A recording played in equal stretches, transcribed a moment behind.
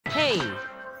Okay.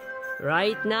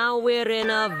 Right now we're in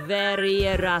a very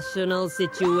irrational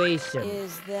situation.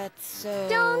 Is that so?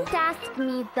 Don't ask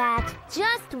me that.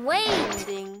 Just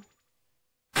wait.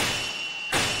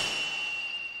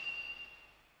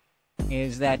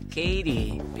 Is that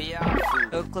Katie?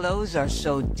 Her clothes are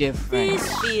so different.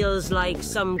 This feels like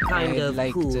some kind I'd of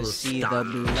like cool to see stuff.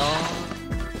 the blog.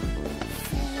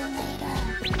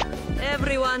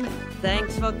 Everyone,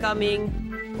 thanks for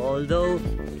coming. Although,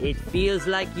 it feels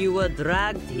like you were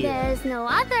dragged here. There's no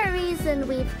other reason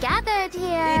we've gathered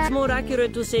here. It's more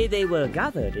accurate to say they were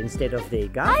gathered instead of they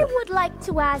gathered. I would like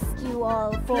to ask you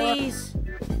all for... Please,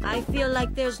 I feel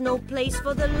like there's no place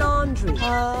for the laundry.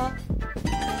 So,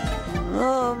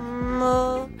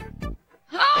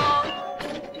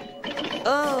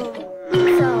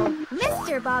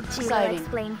 Mr. Bob Chew will Exciting.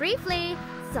 explain briefly,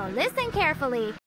 so listen carefully.